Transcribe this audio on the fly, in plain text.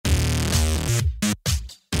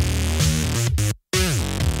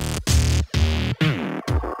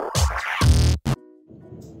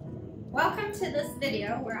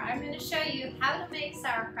video where I'm going to show you how to make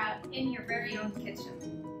sauerkraut in your very own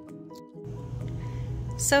kitchen.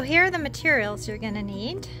 So here are the materials you're going to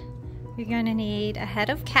need. You're going to need a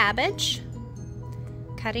head of cabbage,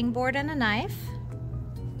 cutting board and a knife,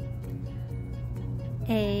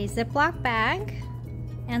 a Ziploc bag,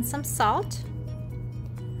 and some salt.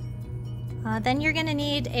 Then you're going to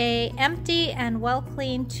need an empty and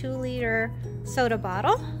well-cleaned 2-liter soda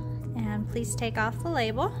bottle, and please take off the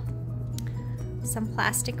label. Some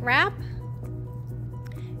plastic wrap.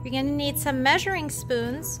 You're going to need some measuring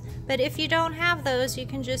spoons, but if you don't have those, you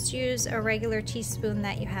can just use a regular teaspoon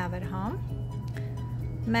that you have at home.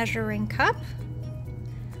 Measuring cup,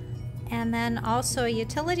 and then also a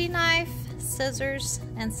utility knife, scissors,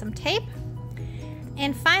 and some tape.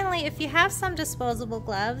 And finally, if you have some disposable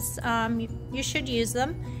gloves, you should use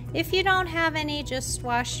them. If you don't have any, just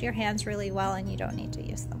wash your hands really well and you don't need to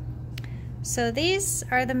use them. So these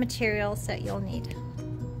are the materials that you'll need.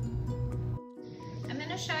 I'm going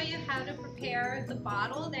to show you how to prepare the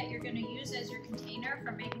bottle that you're going to use as your container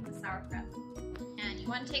for making the sauerkraut. And you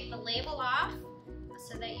want to take the label off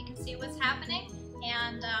so that you can see what's happening,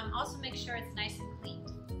 and also make sure it's nice and clean.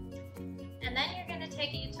 And then you're going to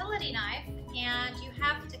take a utility knife and you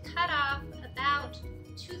have to cut off about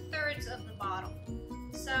 2/3 of the bottle.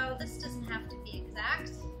 So this doesn't have to be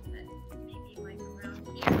exact, but maybe like around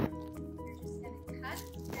here. You're just going to cut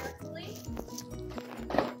carefully.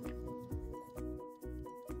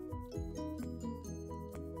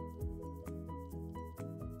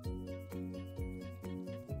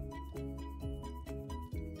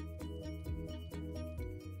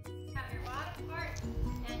 Cut your bottom part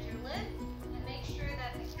and your lid, and make sure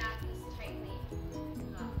that the cap is tightly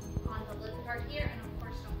on the lid part here, and of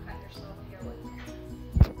course don't cut yourself here with the cap.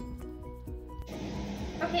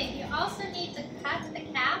 Okay, you also need to cut the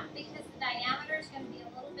cap because the diameter is going to be a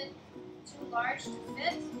little bit too large to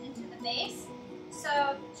fit into the base.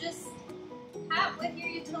 So just cut with your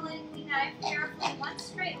utility knife carefully, one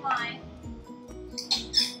straight line.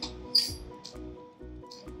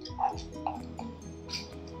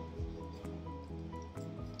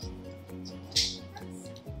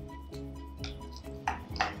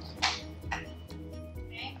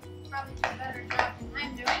 Probably do a better job than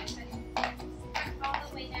I'm doing, but cut all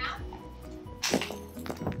the way down.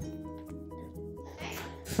 Okay.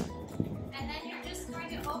 And then you're just going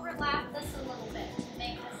to overlap this a little bit to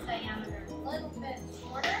make this diameter a little bit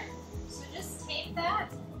shorter. So just tape that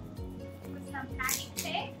with some packing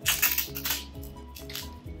tape.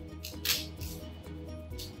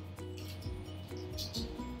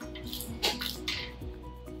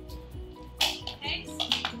 Okay.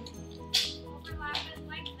 Overlap it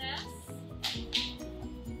like this.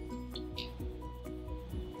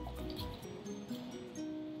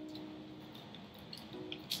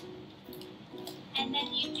 And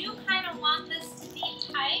then you do kind of want this to be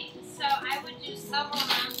tight, so I would do several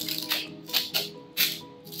rounds of tape.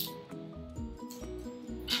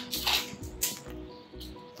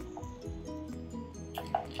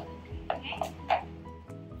 Okay.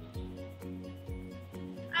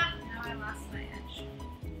 Now I lost my edge.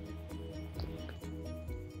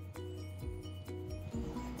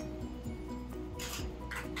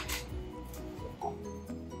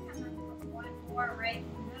 One more right in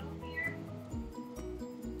the middle here.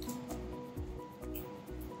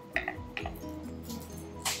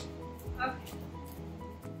 Okay.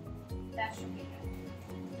 That should be good.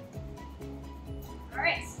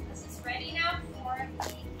 Alright, so this is ready now for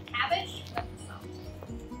the cabbage with the salt.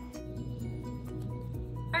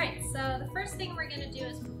 Alright, so the first thing we're going to do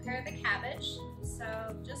is prepare the cabbage.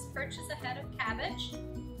 So just purchase a head of cabbage,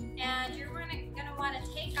 and you're going to want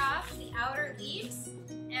to take off the outer leaves,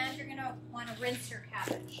 and you're going to want to rinse your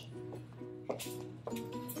cabbage.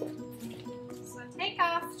 So take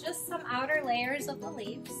off just some outer layers of the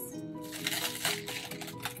leaves.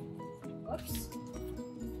 Whoops.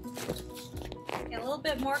 Get a little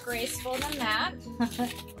bit more graceful than that.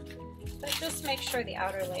 But just make sure the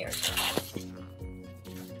outer layers are off.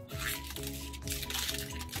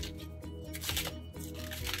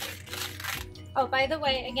 Oh, by the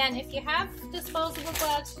way, again, if you have disposable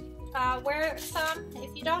gloves, wear some.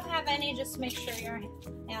 If you don't have any, just make sure your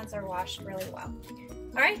hands are washed really well.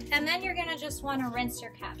 All right, and then you're gonna just wanna rinse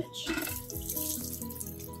your cabbage.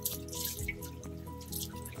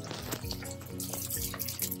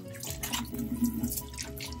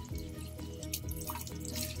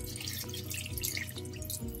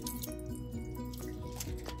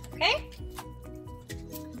 Okay?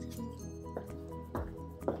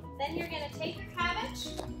 Then you're gonna take your cabbage,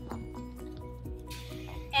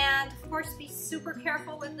 and of course be super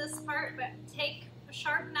careful with this part, but take a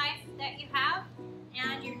sharp knife that you have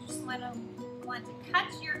and you just want to cut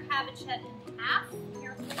your cabbage head in half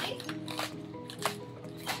carefully.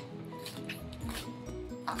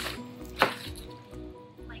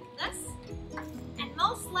 Like this. And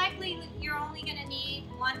most likely you're only going to need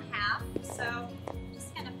 1/2, so I'm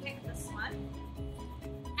just going to pick this one.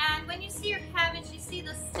 And when you see your cabbage, you see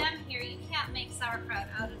the stem here. You can't make sauerkraut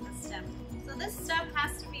out of the stem. So this stem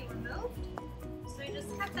has to be removed. So you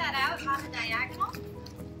just cut that out on the diagonal.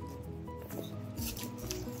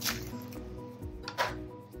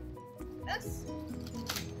 This.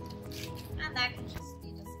 And that can just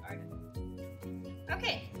be discarded.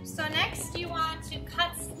 Okay, so next you want to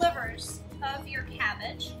cut slivers of your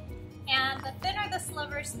cabbage. And the thinner the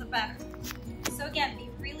slivers, the better. So again, be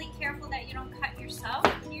really careful that you don't cut yourself.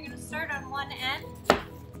 You're going to start on one end.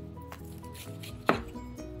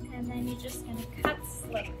 And then you're just going to cut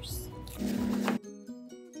slivers.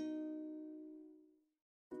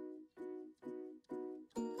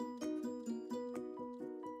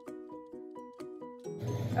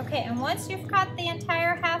 Okay, and once you've cut the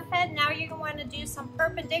entire half head, now you're going to want to do some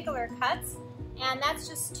perpendicular cuts, and that's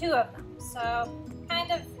just 2 of them. So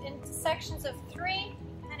kind of in sections of 3,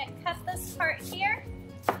 kind of cut this part here,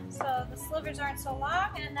 so the slivers aren't so long,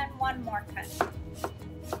 and then 1 more cut.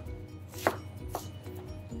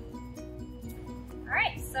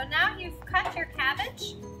 Alright, so now you've cut your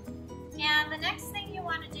cabbage, and the next thing you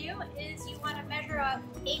want to do is you want to measure out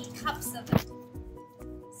 8 cups of it.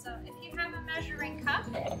 So if you have a measuring cup,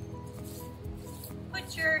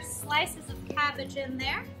 put your slices of cabbage in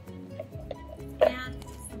there, and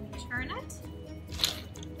let me turn it.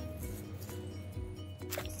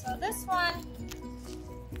 So this one,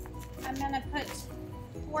 I'm going to put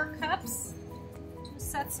 4 cups, 2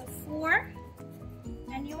 sets of 4,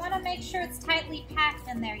 and you want to make sure it's tightly packed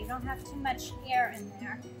in there. You don't have too much air in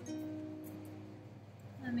there.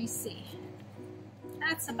 Let me see.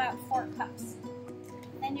 That's about 4 cups.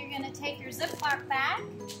 Then you're going to take your Ziploc bag,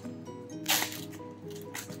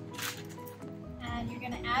 and you're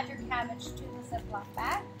going to add your cabbage to the Ziploc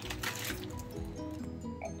bag.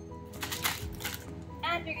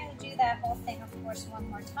 And you're going to do that whole thing, of course, 1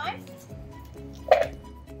 more time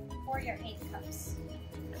for your 8 cups.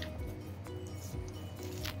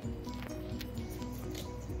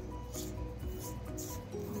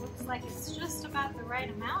 Looks like it's just about the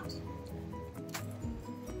right amount.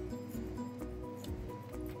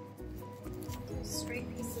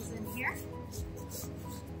 Straight pieces in here.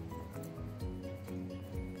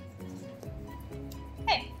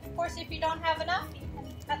 Okay, of course, if you don't have enough, you can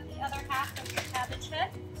cut the other half of your cabbage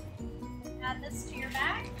head. Add this to your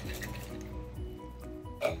bag.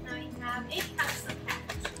 Now you have 8 cups of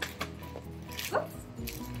cabbage. Oops.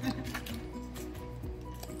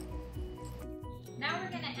 Now we're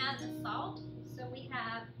going to add the salt. So we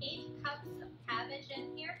have 8 cups of cabbage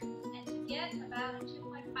in here, and to get about a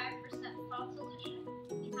 2.5% salt solution,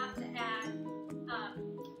 you have to add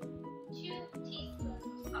 2 teaspoons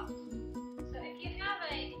of salt. So if you have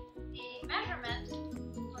a measurement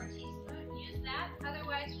for a teaspoon, use that.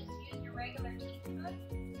 Otherwise, just use your regular teaspoon.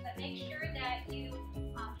 But make sure that you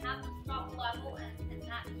have the salt level and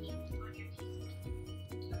not heat on your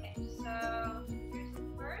teaspoon. Okay, so here's the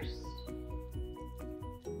first.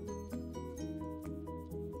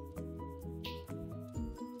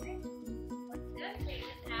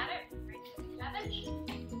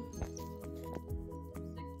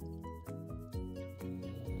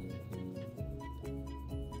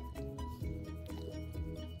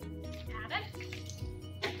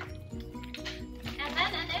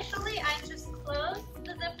 I just close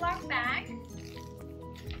the Ziploc bag and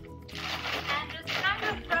just kind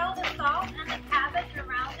of throw the salt and the cabbage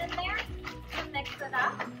around in there to mix it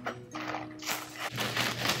up.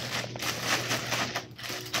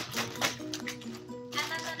 And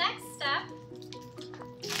then the next step,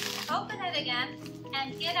 open it again and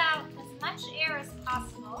get out as much air as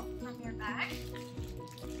possible from your bag.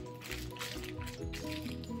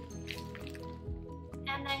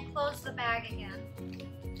 And then close the bag again.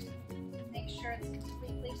 Make sure it's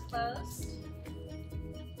completely closed.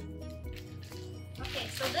 Okay,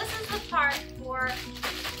 so this is the part for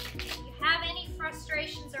if you have any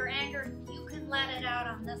frustrations or anger, you can let it out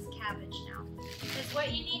on this cabbage now. Because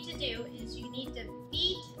what you need to do is you need to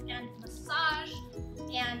beat and massage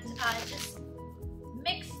and just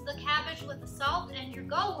mix the cabbage with the salt, and your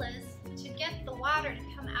goal is to get the water to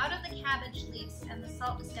come out of the cabbage leaves, and the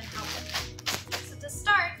salt is going to help it. So to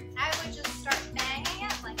start, I would just start banging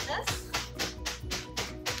it like this.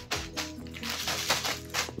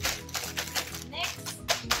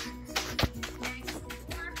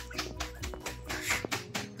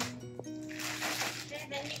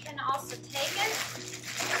 Also take it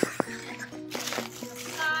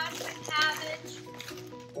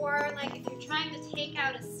Or like if you're trying to take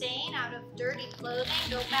out a stain out of dirty clothing,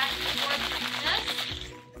 go back and forth like this.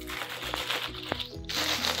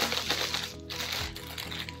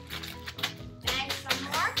 Bang some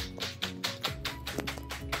more.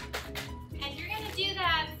 And you're going to do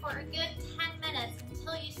that for a good 10 minutes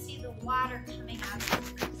until you see the water coming out of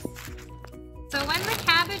it. So when the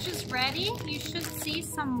cabbage is ready, you should see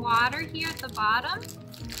some water here at the bottom.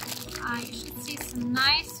 You should see some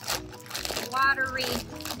nice watery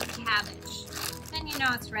cabbage. Then you know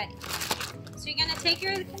it's ready. So you're going to take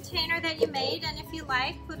your container that you made, and if you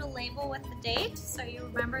like, put a label with the date so you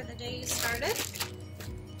remember the day you started.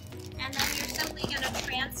 And then you're simply going to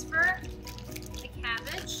transfer the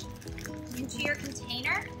cabbage into your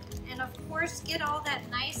container, and of course get all that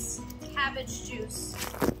nice cabbage juice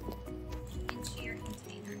into your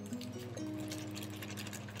container.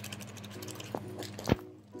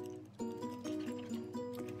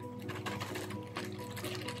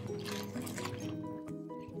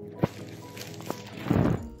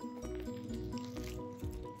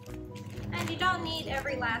 And you don't need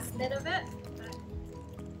every last bit of it, but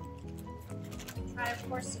try of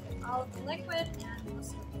course to get all of the liquid and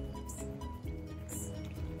most of the leaves.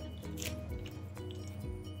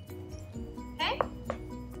 Okay?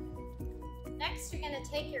 Next you're going to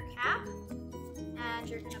take your cap and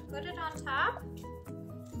you're going to put it on top,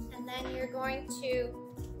 and then you're going to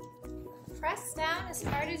press down as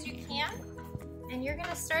hard as you can, and you're going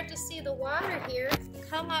to start to see the water here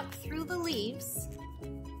come up through the leaves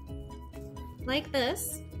like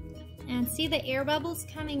this, and see the air bubbles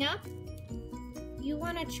coming up. You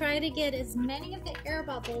want to try to get as many of the air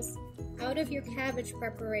bubbles out of your cabbage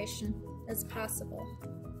preparation as possible.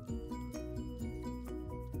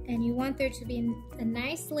 And you want there to be a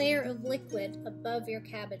nice layer of liquid above your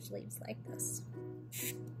cabbage leaves like this.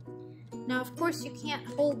 Now of course you can't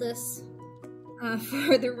hold this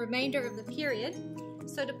for the remainder of the period,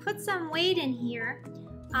 so to put some weight in here,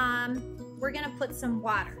 we're going to put some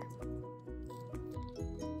water.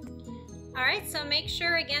 Alright, so make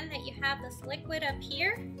sure again that you have this liquid up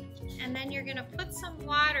here, and then you're going to put some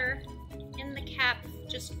water in the cap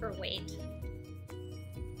just for weight.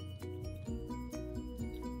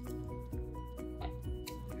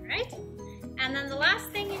 Alright, and then the last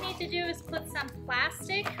thing you need to do is put some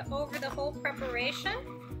plastic over the whole preparation.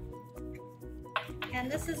 And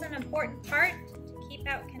this is an important part to keep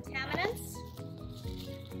out contaminants.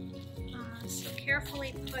 So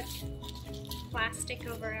carefully put plastic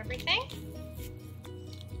over everything.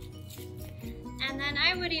 And then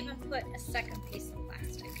I would even put a second piece of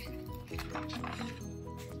plastic.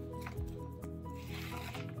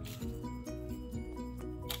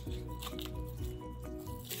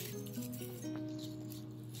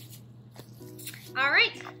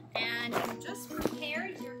 Alright, and you just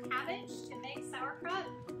prepared your cabbage to make sauerkraut.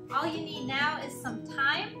 All you need now is some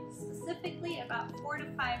time, specifically about 4 to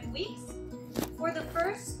 5 weeks. For the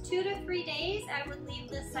first 2 to 3 days, I would leave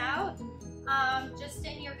this out just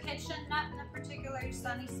in your kitchen, not in a particular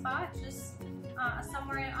sunny spot, just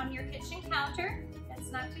somewhere on your kitchen counter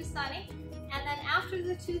that's not too sunny. And then after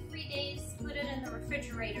the 2-3 days, put it in the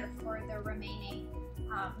refrigerator for the remaining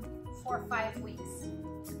 4 or 5 weeks.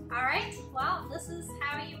 Alright, well, this is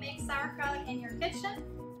how you make sauerkraut in your kitchen,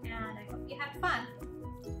 and I hope you had fun.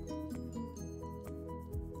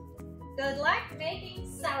 Good luck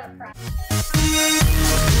making sauerkraut.